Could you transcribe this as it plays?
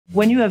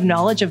When you have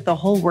knowledge of the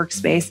whole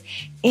workspace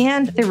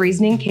and the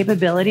reasoning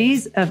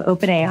capabilities of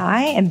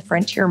OpenAI and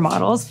frontier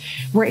models,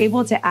 we're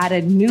able to add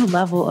a new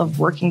level of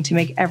working to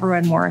make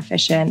everyone more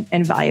efficient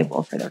and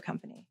valuable for their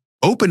company.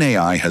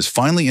 OpenAI has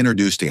finally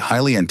introduced a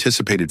highly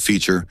anticipated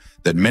feature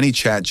that many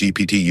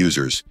ChatGPT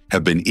users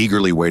have been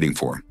eagerly waiting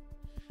for.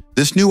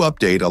 This new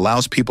update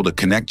allows people to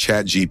connect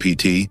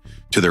ChatGPT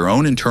to their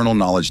own internal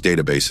knowledge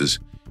databases,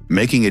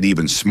 making it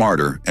even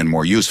smarter and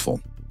more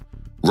useful.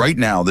 Right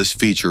now, this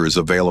feature is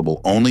available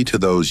only to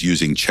those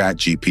using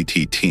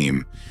ChatGPT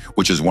Team,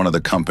 which is one of the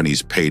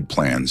company's paid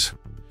plans.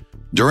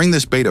 During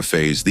this beta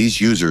phase,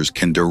 these users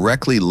can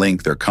directly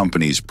link their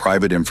company's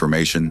private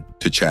information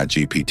to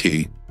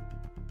ChatGPT.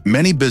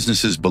 Many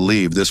businesses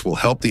believe this will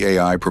help the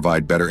AI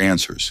provide better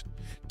answers,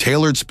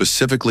 tailored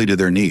specifically to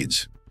their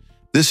needs.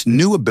 This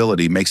new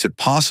ability makes it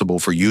possible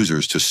for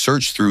users to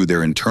search through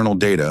their internal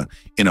data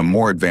in a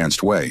more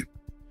advanced way.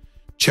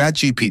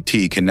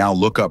 ChatGPT can now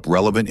look up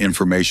relevant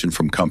information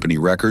from company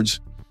records,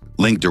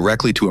 link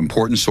directly to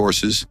important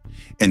sources,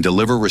 and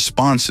deliver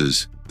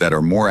responses that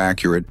are more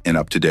accurate and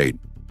up-to-date.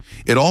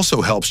 It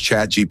also helps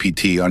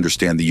ChatGPT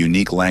understand the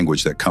unique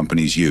language that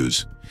companies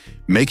use,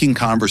 making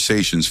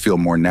conversations feel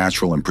more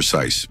natural and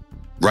precise.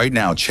 Right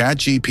now,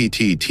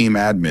 ChatGPT team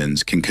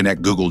admins can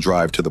connect Google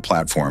Drive to the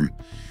platform,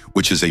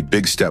 which is a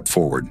big step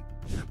forward.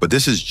 But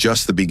this is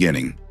just the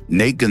beginning.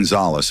 Nate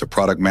Gonzalez, a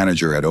product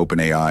manager at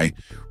OpenAI,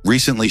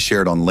 recently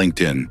shared on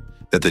LinkedIn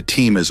that the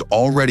team is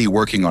already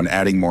working on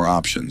adding more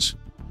options.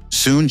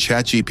 Soon,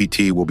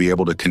 ChatGPT will be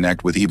able to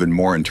connect with even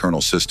more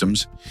internal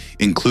systems,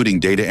 including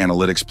data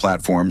analytics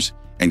platforms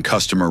and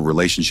customer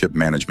relationship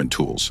management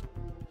tools.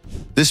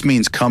 This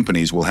means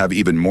companies will have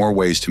even more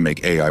ways to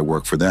make AI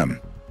work for them.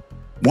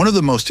 One of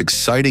the most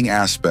exciting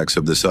aspects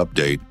of this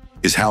update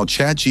is how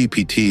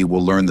ChatGPT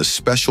will learn the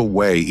special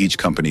way each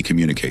company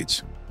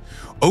communicates.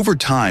 Over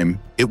time,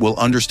 it will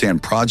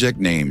understand project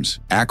names,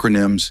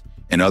 acronyms,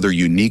 and other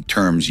unique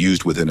terms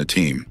used within a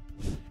team.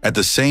 At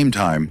the same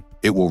time,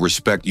 it will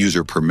respect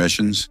user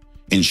permissions,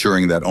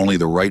 ensuring that only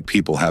the right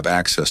people have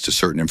access to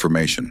certain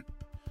information.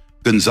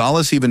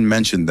 Gonzalez even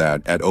mentioned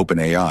that at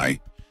OpenAI,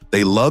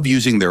 they love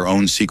using their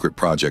own secret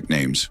project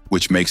names,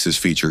 which makes this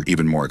feature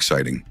even more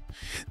exciting.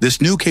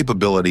 This new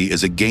capability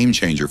is a game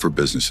changer for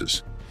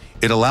businesses.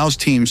 It allows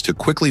teams to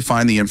quickly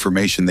find the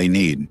information they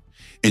need,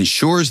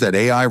 ensures that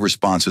AI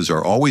responses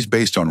are always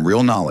based on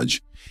real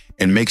knowledge,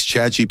 and makes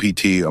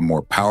ChatGPT a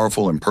more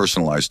powerful and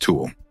personalized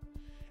tool.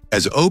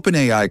 As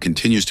OpenAI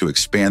continues to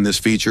expand this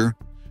feature,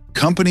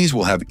 companies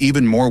will have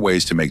even more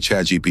ways to make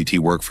ChatGPT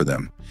work for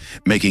them,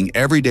 making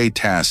everyday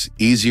tasks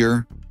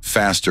easier,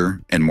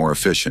 faster, and more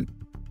efficient.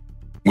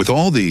 With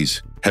all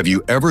these, have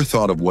you ever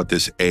thought of what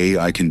this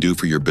AI can do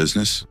for your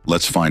business?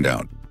 Let's find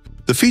out.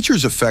 The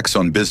feature's effects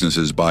on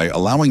businesses by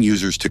allowing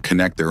users to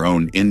connect their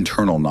own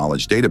internal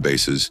knowledge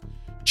databases,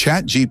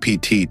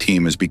 ChatGPT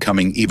Team is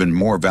becoming even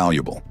more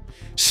valuable,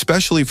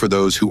 especially for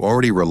those who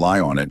already rely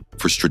on it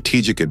for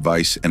strategic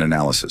advice and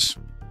analysis.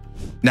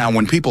 Now,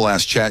 when people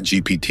ask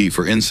ChatGPT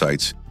for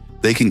insights,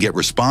 they can get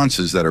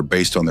responses that are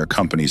based on their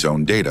company's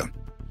own data.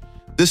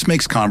 This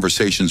makes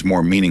conversations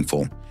more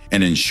meaningful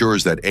and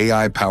ensures that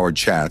AI-powered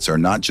chats are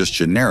not just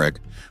generic,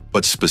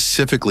 but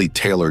specifically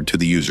tailored to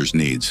the user's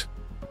needs.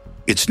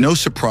 It's no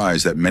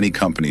surprise that many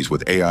companies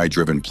with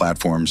AI-driven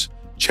platforms,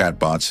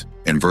 chatbots,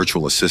 and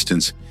virtual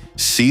assistants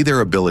see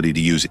their ability to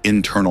use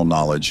internal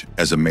knowledge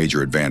as a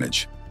major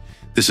advantage.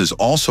 This is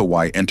also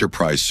why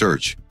enterprise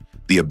search,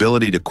 the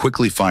ability to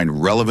quickly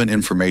find relevant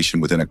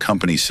information within a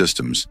company's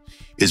systems,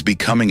 is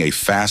becoming a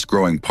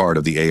fast-growing part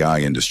of the AI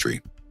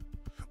industry.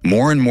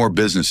 More and more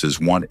businesses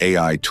want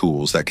AI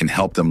tools that can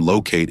help them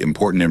locate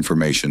important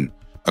information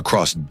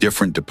across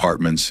different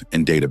departments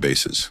and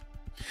databases.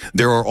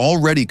 There are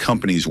already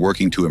companies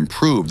working to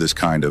improve this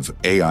kind of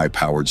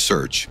AI-powered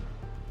search.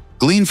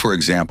 Glean, for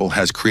example,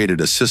 has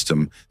created a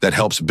system that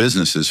helps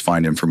businesses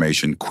find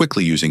information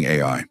quickly using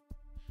AI.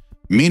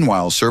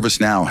 Meanwhile,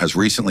 ServiceNow has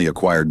recently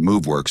acquired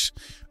Moveworks,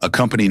 a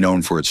company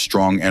known for its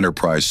strong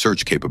enterprise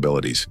search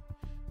capabilities.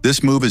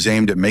 This move is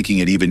aimed at making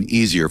it even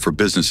easier for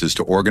businesses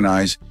to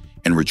organize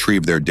and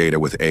retrieve their data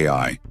with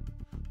AI.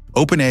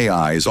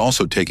 OpenAI is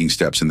also taking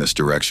steps in this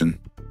direction.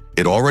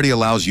 It already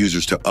allows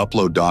users to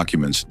upload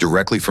documents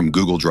directly from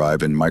Google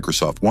Drive and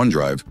Microsoft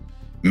OneDrive,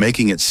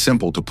 making it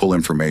simple to pull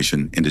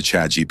information into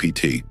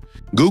ChatGPT.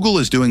 Google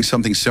is doing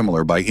something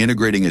similar by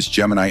integrating its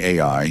Gemini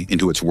AI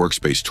into its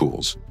workspace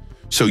tools,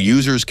 so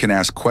users can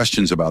ask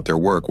questions about their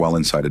work while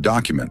inside a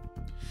document.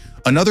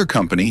 Another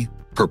company,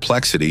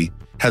 Perplexity,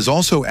 has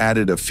also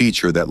added a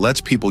feature that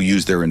lets people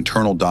use their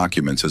internal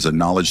documents as a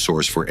knowledge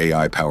source for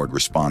AI-powered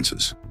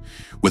responses.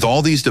 With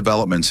all these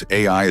developments,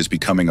 AI is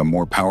becoming a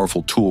more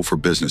powerful tool for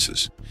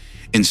businesses.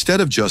 Instead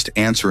of just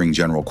answering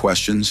general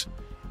questions,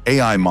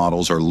 AI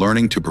models are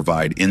learning to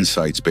provide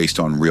insights based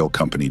on real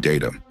company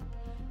data.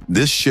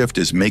 This shift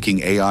is making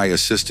AI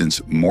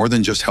assistants more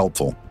than just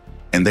helpful,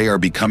 and they are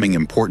becoming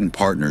important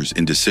partners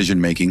in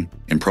decision-making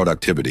and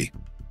productivity.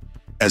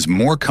 As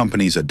more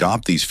companies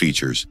adopt these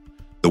features,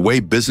 the way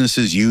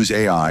businesses use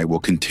AI will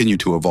continue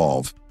to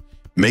evolve,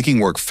 making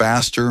work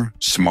faster,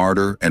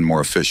 smarter, and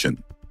more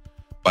efficient.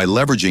 By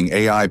leveraging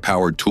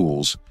AI-powered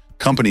tools,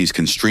 companies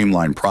can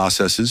streamline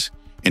processes,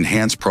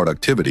 enhance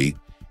productivity,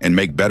 and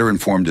make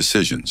better-informed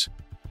decisions.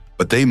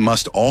 But they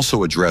must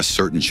also address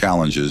certain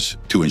challenges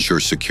to ensure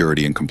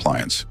security and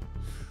compliance.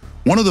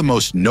 One of the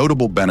most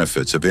notable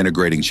benefits of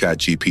integrating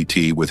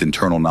ChatGPT with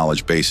internal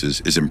knowledge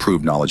bases is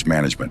improved knowledge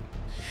management.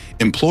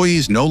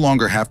 Employees no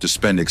longer have to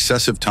spend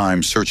excessive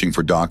time searching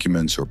for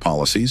documents or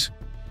policies.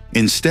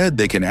 Instead,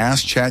 they can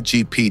ask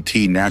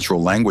ChatGPT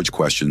natural language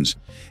questions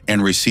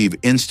and receive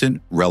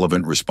instant,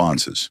 relevant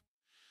responses.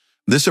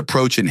 This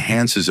approach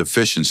enhances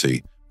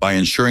efficiency by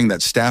ensuring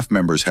that staff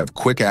members have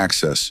quick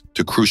access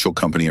to crucial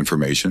company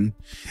information,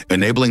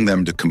 enabling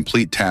them to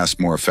complete tasks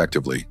more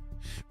effectively.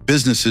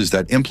 Businesses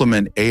that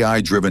implement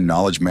AI-driven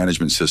knowledge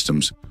management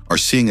systems are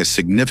seeing a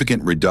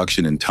significant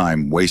reduction in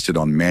time wasted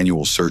on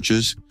manual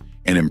searches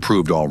and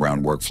improved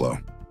all-round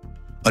workflow.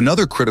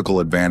 Another critical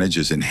advantage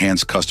is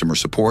enhanced customer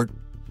support.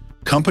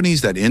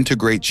 Companies that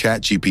integrate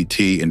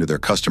ChatGPT into their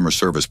customer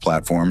service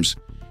platforms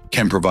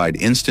can provide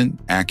instant,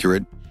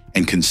 accurate,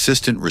 and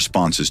consistent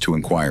responses to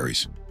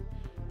inquiries.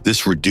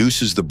 This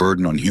reduces the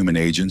burden on human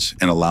agents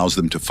and allows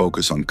them to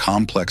focus on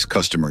complex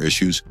customer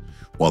issues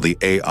while the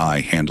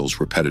AI handles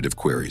repetitive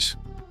queries.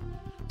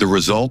 The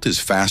result is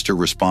faster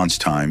response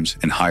times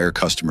and higher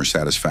customer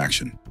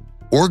satisfaction.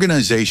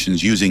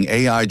 Organizations using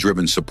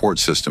AI-driven support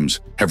systems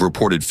have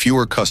reported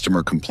fewer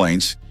customer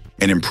complaints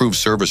and improved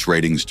service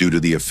ratings due to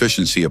the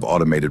efficiency of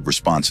automated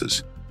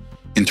responses.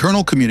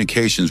 Internal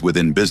communications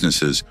within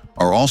businesses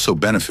are also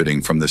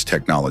benefiting from this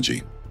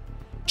technology.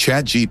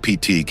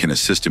 ChatGPT can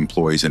assist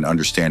employees in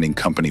understanding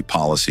company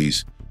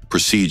policies,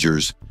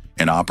 procedures,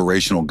 and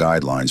operational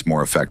guidelines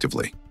more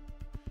effectively.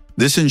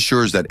 This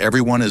ensures that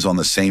everyone is on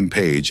the same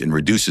page and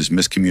reduces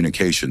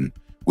miscommunication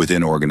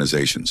within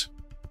organizations.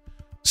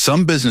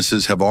 Some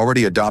businesses have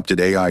already adopted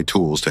AI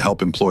tools to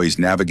help employees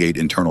navigate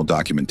internal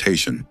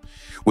documentation,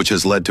 which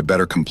has led to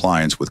better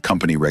compliance with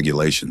company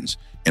regulations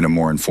and a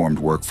more informed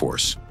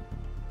workforce.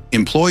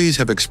 Employees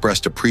have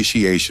expressed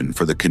appreciation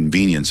for the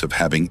convenience of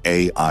having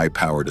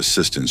AI-powered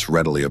assistants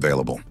readily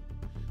available.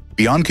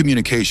 Beyond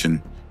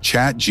communication,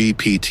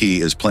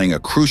 ChatGPT is playing a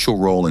crucial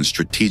role in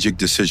strategic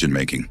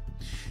decision-making.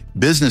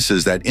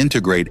 Businesses that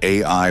integrate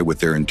AI with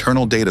their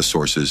internal data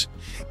sources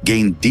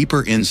gain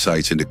deeper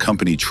insights into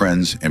company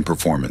trends and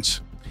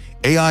performance.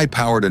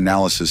 AI-powered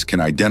analysis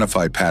can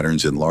identify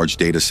patterns in large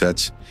data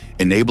sets,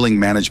 enabling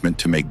management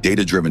to make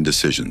data-driven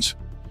decisions.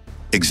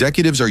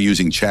 Executives are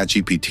using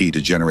ChatGPT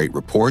to generate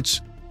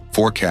reports,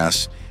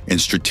 forecasts,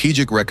 and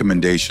strategic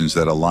recommendations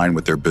that align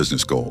with their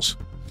business goals.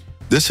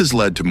 This has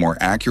led to more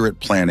accurate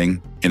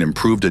planning and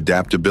improved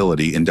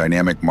adaptability in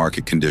dynamic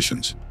market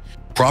conditions.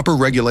 Proper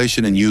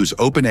regulation and use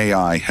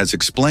OpenAI has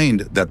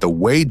explained that the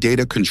way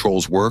data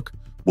controls work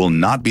will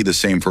not be the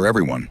same for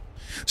everyone.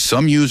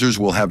 Some users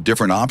will have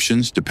different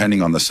options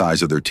depending on the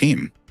size of their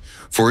team.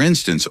 For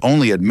instance,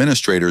 only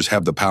administrators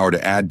have the power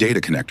to add data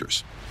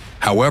connectors.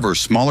 However,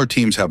 smaller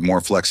teams have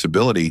more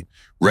flexibility.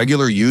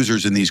 Regular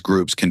users in these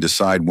groups can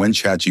decide when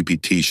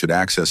ChatGPT should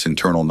access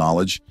internal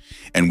knowledge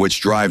and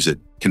which drives it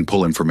can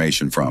pull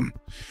information from.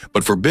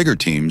 But for bigger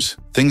teams,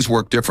 things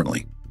work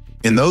differently.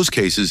 In those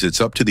cases,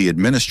 it's up to the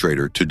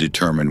administrator to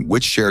determine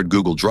which shared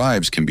Google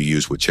Drives can be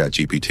used with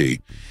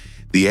ChatGPT.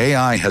 The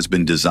AI has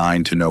been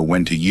designed to know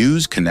when to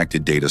use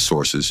connected data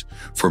sources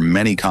for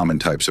many common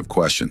types of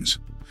questions.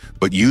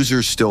 But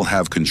users still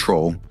have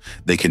control.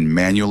 They can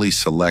manually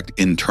select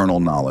internal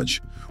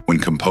knowledge when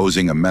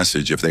composing a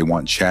message if they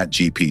want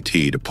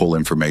ChatGPT to pull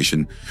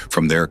information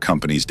from their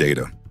company's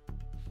data.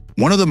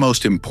 One of the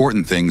most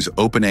important things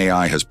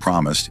OpenAI has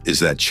promised is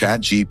that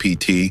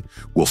ChatGPT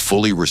will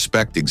fully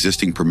respect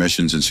existing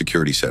permissions and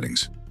security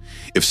settings.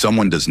 If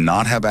someone does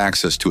not have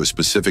access to a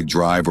specific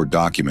drive or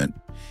document,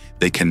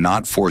 they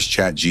cannot force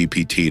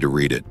ChatGPT to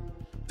read it.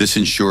 This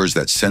ensures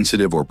that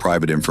sensitive or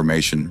private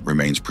information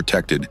remains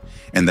protected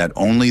and that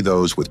only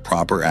those with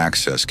proper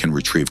access can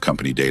retrieve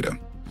company data.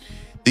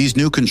 These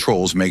new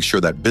controls make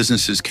sure that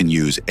businesses can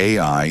use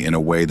AI in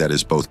a way that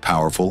is both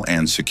powerful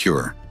and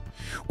secure.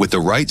 With the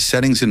right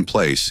settings in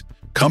place,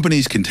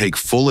 companies can take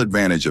full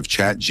advantage of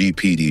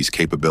ChatGPT's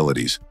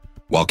capabilities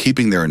while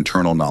keeping their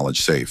internal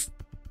knowledge safe.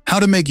 How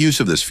to make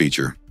use of this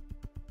feature?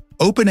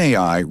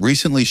 OpenAI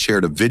recently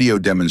shared a video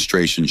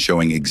demonstration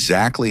showing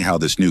exactly how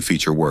this new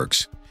feature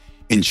works.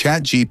 In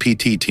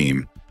ChatGPT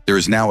team, there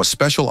is now a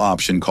special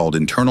option called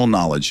Internal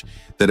Knowledge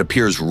that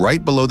appears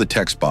right below the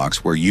text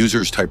box where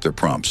users type their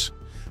prompts.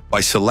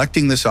 By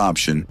selecting this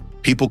option,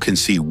 people can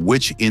see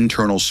which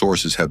internal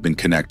sources have been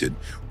connected.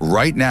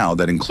 Right now,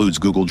 that includes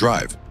Google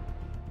Drive.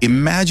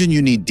 Imagine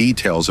you need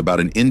details about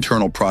an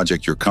internal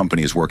project your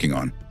company is working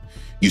on.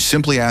 You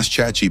simply ask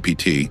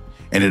ChatGPT,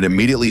 and it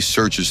immediately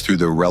searches through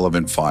the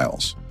relevant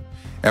files.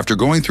 After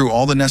going through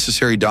all the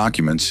necessary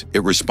documents,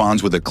 it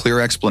responds with a clear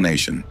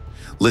explanation,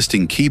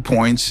 listing key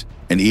points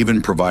and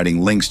even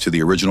providing links to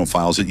the original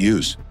files it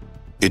used.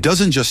 It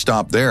doesn't just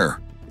stop there.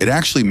 It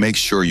actually makes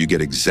sure you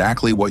get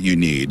exactly what you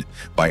need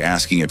by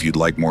asking if you'd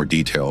like more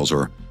details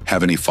or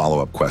have any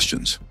follow-up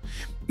questions.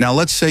 Now,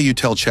 let's say you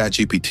tell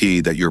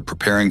ChatGPT that you're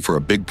preparing for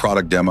a big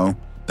product demo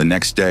the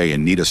next day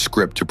and need a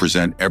script to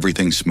present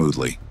everything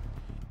smoothly.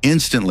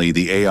 Instantly,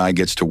 the AI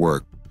gets to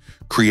work,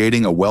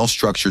 creating a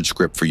well-structured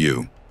script for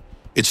you.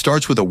 It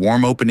starts with a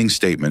warm opening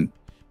statement,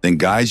 then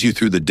guides you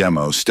through the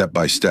demo step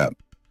by step,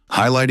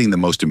 highlighting the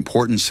most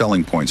important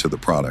selling points of the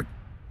product.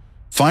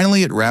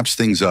 Finally, it wraps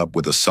things up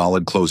with a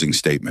solid closing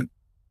statement.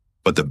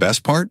 But the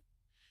best part?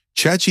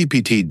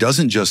 ChatGPT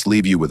doesn't just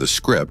leave you with a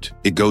script,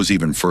 it goes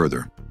even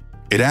further.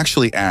 It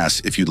actually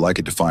asks if you'd like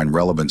it to find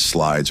relevant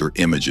slides or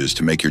images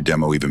to make your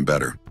demo even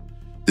better.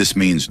 This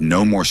means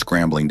no more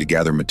scrambling to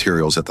gather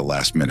materials at the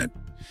last minute.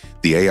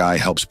 The AI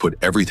helps put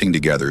everything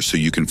together so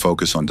you can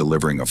focus on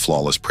delivering a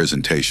flawless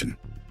presentation.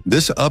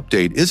 This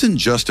update isn't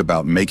just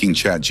about making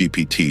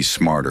ChatGPT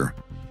smarter.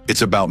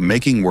 It's about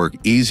making work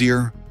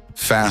easier,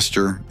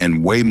 faster,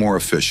 and way more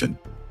efficient.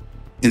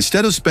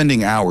 Instead of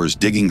spending hours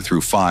digging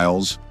through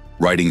files,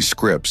 writing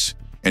scripts,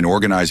 and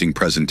organizing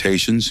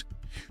presentations,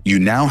 you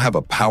now have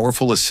a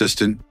powerful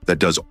assistant that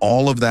does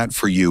all of that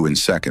for you in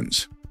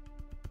seconds.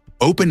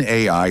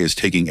 OpenAI is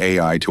taking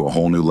AI to a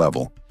whole new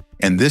level,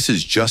 and this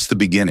is just the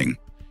beginning.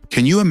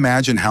 Can you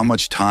imagine how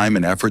much time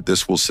and effort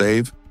this will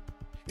save?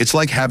 It's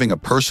like having a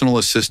personal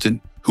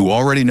assistant who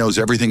already knows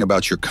everything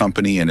about your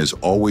company and is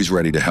always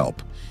ready to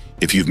help.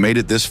 If you've made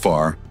it this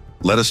far,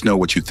 let us know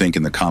what you think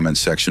in the comments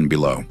section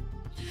below.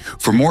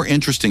 For more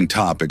interesting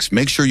topics,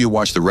 make sure you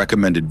watch the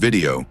recommended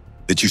video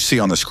that you see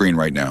on the screen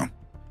right now.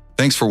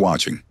 Thanks for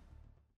watching.